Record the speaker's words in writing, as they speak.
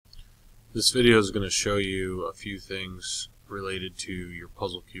This video is going to show you a few things related to your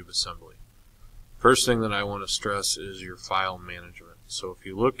puzzle cube assembly. First thing that I want to stress is your file management. So if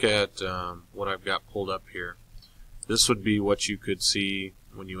you look at what I've got pulled up here, this would be what you could see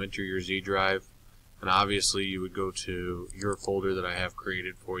when you enter your Z drive, and obviously you would go to your folder that I have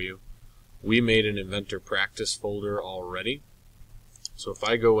created for you. We made an Inventor practice folder already, so if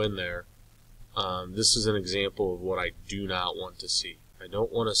I go in there, this is an example of what I do not want to see. I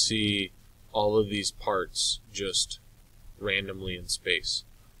don't want to see all of these parts just randomly in space.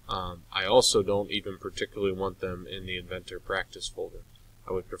 I also don't even particularly want them in the Inventor practice folder.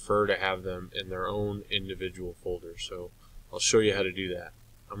 I would prefer to have them in their own individual folder, so I'll show you how to do that.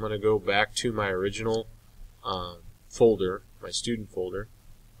 I'm going to go back to my original folder, my student folder.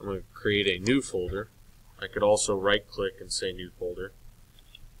 I'm going to create a new folder. I could also right click and say new folder.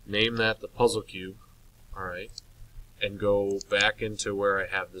 Name that the puzzle cube, alright, and go back into where I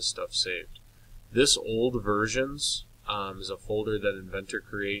have this stuff saved. This old versions is a folder that Inventor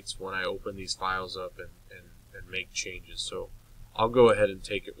creates when I open these files up and make changes. So I'll go ahead and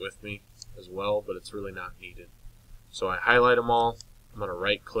take it with me as well, but it's really not needed. So I highlight them all. I'm going to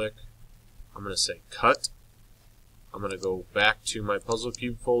right click. I'm going to say cut. I'm going to go back to my puzzle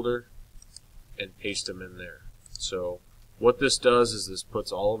cube folder and paste them in there. So what this does is this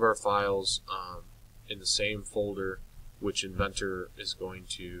puts all of our files in the same folder, which Inventor is going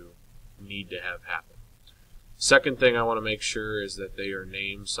to need to have happen. Second thing I want to make sure is that they are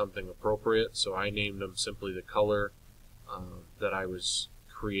named something appropriate, so I named them simply the color that I was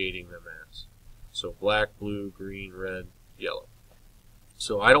creating them as. So black, blue, green, red, yellow.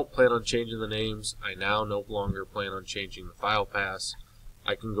 So I don't plan on changing the names. I now no longer plan on changing the file paths.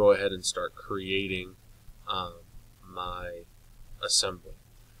 I can go ahead and start creating my assembly.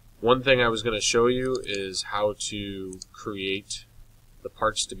 One thing I was going to show you is how to create the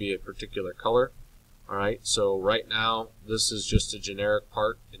parts to be a particular color. Alright, so right now this is just a generic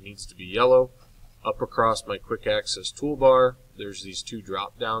part. It needs to be yellow. Up across my quick access toolbar, there's these two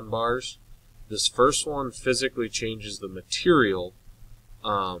drop down bars. This first one physically changes the material,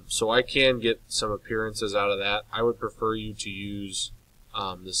 so I can get some appearances out of that. I would prefer you to use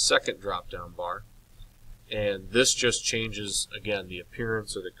the second drop down bar, and this just changes, again, the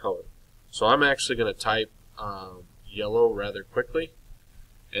appearance or the color. So I'm actually going to type yellow rather quickly,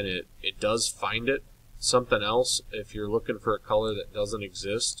 and it does find it. Something else, if you're looking for a color that doesn't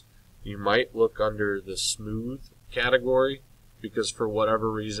exist, you might look under the smooth category, because for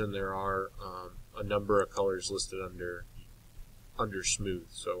whatever reason there are a number of colors listed under smooth.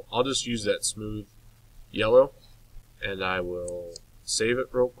 So I'll just use that smooth yellow, and I will save it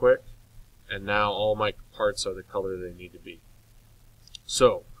real quick, and now all my parts are the color they need to be.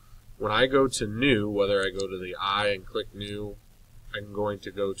 So when I go to new, whether I go to the I and click new, I'm going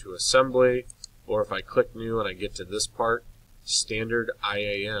to go to assembly, or if I click new and I get to this part, standard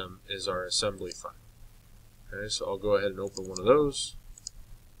IAM is our assembly file. Okay, so I'll go ahead and open one of those.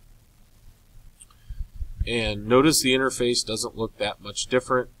 And notice the interface doesn't look that much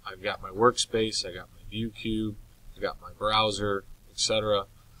different. I've got my workspace, I got my view cube, I got my browser, etc.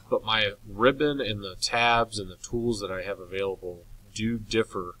 But my ribbon and the tabs and the tools that I have available do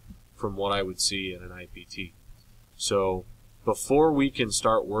differ from what I would see in an IPT. So before we can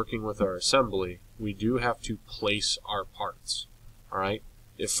start working with our assembly, we do have to place our parts. Alright?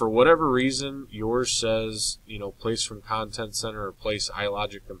 If for whatever reason yours says, place from Content Center or place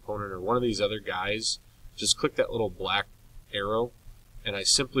iLogic component or one of these other guys, just click that little black arrow, and I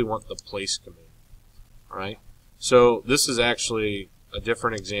simply want the place command. Alright? So this is actually a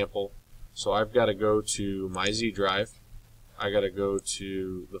different example. So I've got to go to my Z drive. I got to go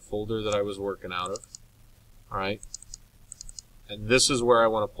to the folder that I was working out of. Alright? And this is where I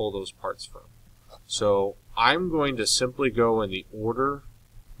want to pull those parts from. So I'm going to simply go in the order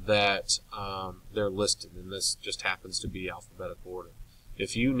that they're listed, and this just happens to be alphabetical order.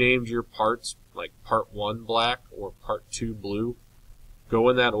 If you named your parts like part 1 black or part 2 blue, go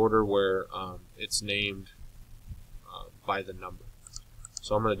in that order where it's named by the number.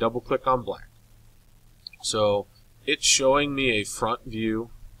 So I'm going to double click on black. So it's showing me a front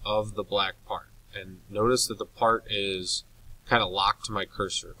view of the black part, and notice that the part is kind of locked to my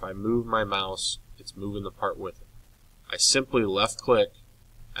cursor. If I move my mouse, it's moving the part with it. I simply left click,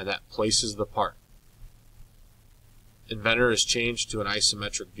 and that places the part. Inventor is changed to an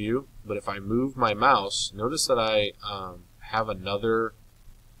isometric view, but if I move my mouse, notice that I have another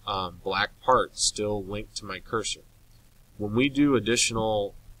black part still linked to my cursor. When we do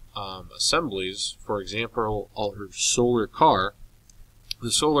additional assemblies, for example, our solar car,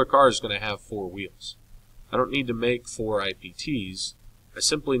 the solar car is going to have 4 wheels. I don't need to make 4 IPTs. I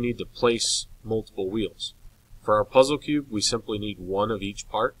simply need to place multiple wheels. For our puzzle cube, we simply need one of each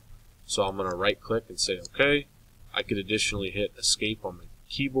part. So I'm going to right click and say OK. I could additionally hit escape on my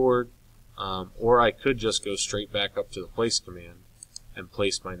keyboard, or I could just go straight back up to the place command and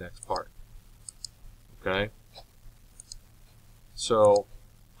place my next part. Okay. So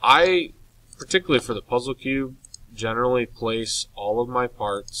I, particularly for the puzzle cube, generally place all of my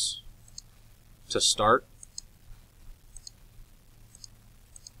parts to start,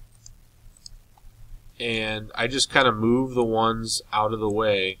 and I just kind of move the ones out of the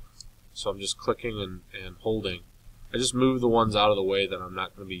way. So I'm just clicking and holding. I just move the ones out of the way that I'm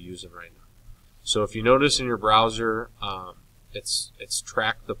not going to be using right now. So if you notice in your browser, it's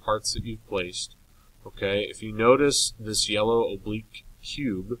tracked the parts that you've placed. Okay. If you notice this yellow oblique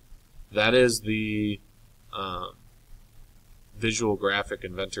cube, that is the visual graphic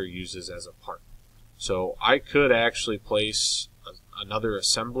Inventor uses as a part. So I could actually place another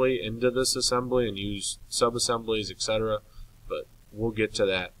assembly into this assembly and use sub-assemblies, etc. But we'll get to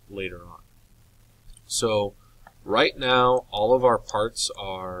that later on. So right now, all of our parts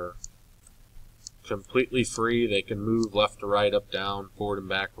are completely free. They can move left to right, up, down, forward and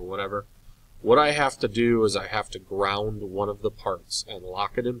back, or whatever. What I have to do is I have to ground one of the parts and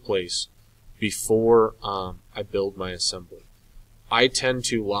lock it in place before I build my assembly. I tend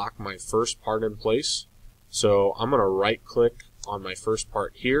to lock my first part in place. So I'm going to right click on my first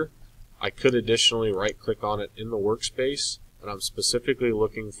part here. I could additionally right click on it in the workspace, but I'm specifically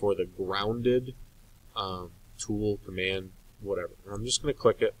looking for the grounded tool, command, whatever. And I'm just going to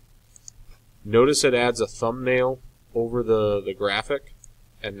click it. Notice it adds a thumbnail over the graphic,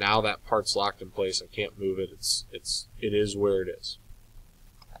 and now that part's locked in place. I can't move it. It is where it is.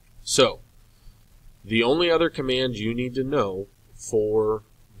 So the only other command you need to know for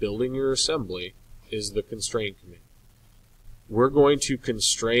building your assembly is the constrain command. We're going to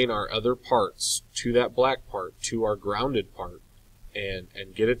constrain our other parts to that black part, to our grounded part, and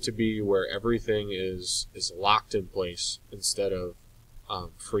get it to be where everything is locked in place instead of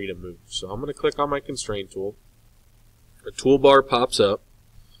free to move. So I'm going to click on my constrain tool. A toolbar pops up.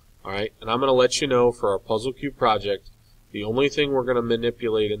 Alright, and I'm going to let you know for our puzzle cube project, the only thing we're going to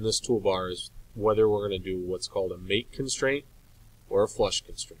manipulate in this toolbar is whether we're going to do what's called a mate constraint or a flush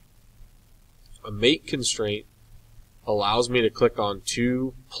constraint. A mate constraint allows me to click on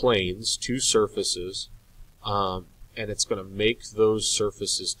two planes, two surfaces, and it's going to make those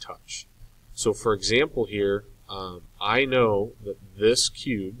surfaces touch. So for example here, I know that this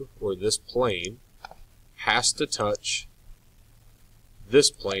cube or this plane has to touch this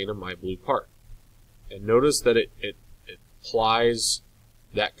plane of my blue part. And notice that it applies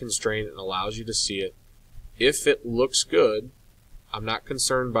that constraint and allows you to see it. If it looks good, I'm not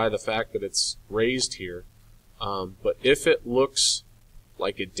concerned by the fact that it's raised here, but if it looks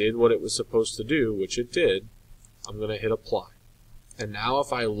like it did what it was supposed to do, which it did, I'm going to hit apply. And now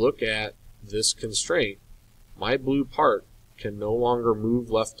if I look at this constraint, my blue part can no longer move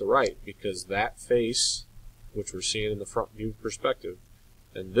left to right because that face, which we're seeing in the front view perspective,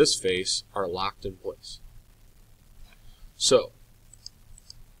 and this face are locked in place. So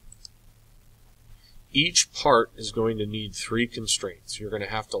each part is going to need three constraints. You're going to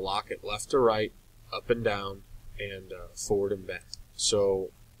have to lock it left to right, up and down, and forward and back.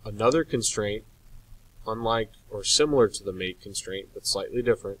 So another constraint, unlike or similar to the mate constraint but slightly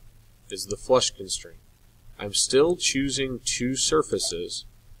different, is the flush constraint. I'm still choosing two surfaces,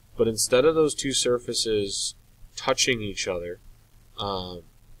 but instead of those two surfaces touching each other,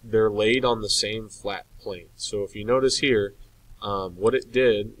 they're laid on the same flat plane. So if you notice here, what it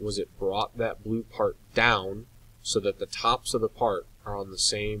did was it brought that blue part down so that the tops of the part are on the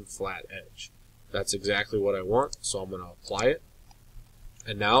same flat edge. That's exactly what I want, so I'm going to apply it.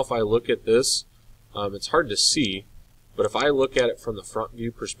 And now if I look at this, it's hard to see, but if I look at it from the front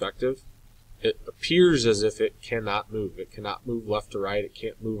view perspective, it appears as if it cannot move. It cannot move left to right, it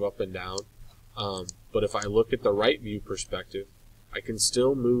can't move up and down. But if I look at the right view perspective, I can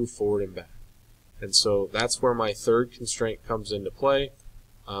still move forward and back. And so that's where my third constraint comes into play.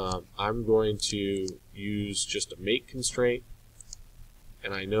 I'm going to use just a mate constraint,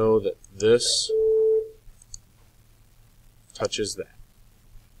 and I know that this touches that.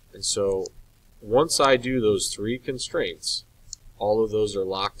 And so once I do those three constraints, all of those are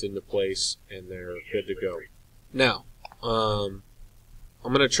locked into place and they're good to go. Now, I'm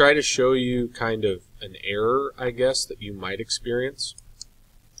going to try to show you kind of an error, I guess, that you might experience.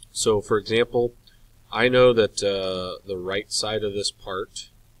 So for example, I know that the right side of this part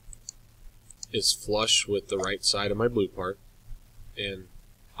is flush with the right side of my blue part, and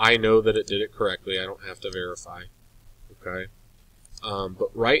I know that it did it correctly. I don't have to verify. Okay.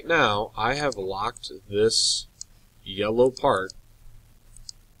 But right now, I have locked this yellow part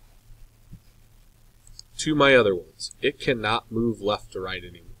to my other ones. It cannot move left or right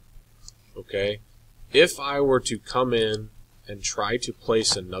anymore. Okay? If I were to come in and try to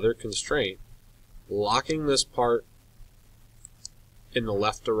place another constraint, locking this part in the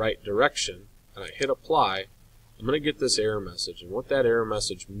left or right direction, and I hit apply, I'm going to get this error message. And what that error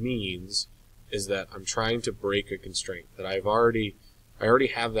message means is that I'm trying to break a constraint, that I already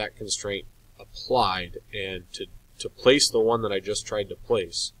have that constraint applied, and to place the one that I just tried to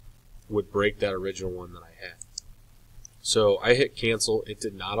place would break that original one that I had. So I hit cancel. It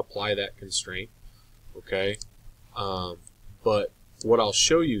did not apply that constraint. Okay, but what I'll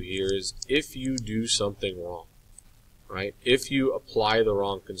show you here is if you do something wrong, right? If you apply the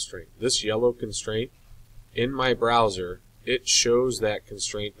wrong constraint, this yellow constraint in my browser, it shows that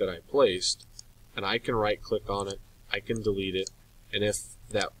constraint that I placed, and I can right click on it, I can delete it, and if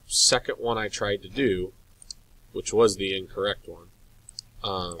that second one I tried to do, which was the incorrect one,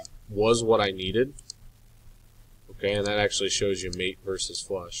 was what I needed, okay, and that actually shows you mate versus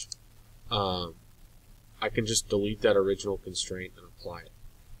flush, I can just delete that original constraint and apply it.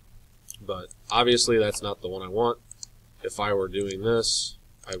 But obviously that's not the one I want. If I were doing this,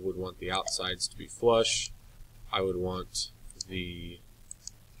 I would want the outsides to be flush. I would want the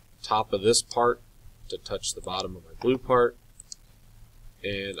top of this part to touch the bottom of my blue part,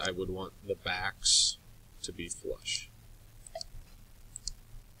 and I would want the backs to be flush.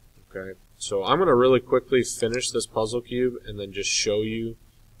 Okay, so I'm going to really quickly finish this puzzle cube and then just show you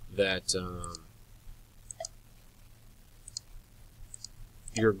that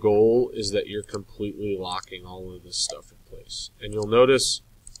your goal is that you're completely locking all of this stuff in place. And you'll notice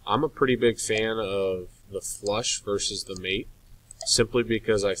I'm a pretty big fan of the flush versus the mate, simply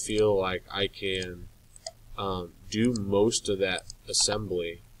because I feel like I can do most of that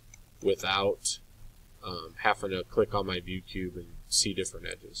assembly without having to click on my view cube and see different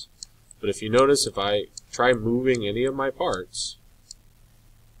edges. But if you notice, if I try moving any of my parts,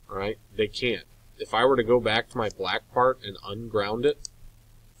 alright, they can't. If I were to go back to my black part and unground it,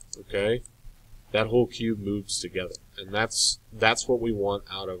 okay, that whole cube moves together, and that's what we want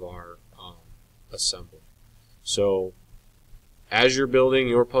out of our assembly. So as you're building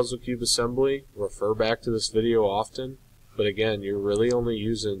your puzzle cube assembly, refer back to this video often, but again, you're really only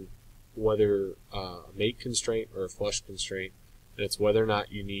using whether a mate constraint or a flush constraint, and it's whether or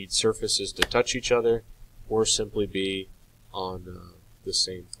not you need surfaces to touch each other or simply be on the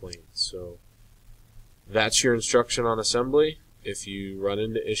same plane. So that's your instruction on assembly. If you run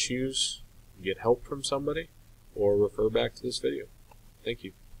into issues, get help from somebody or refer back to this video. Thank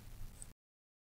you.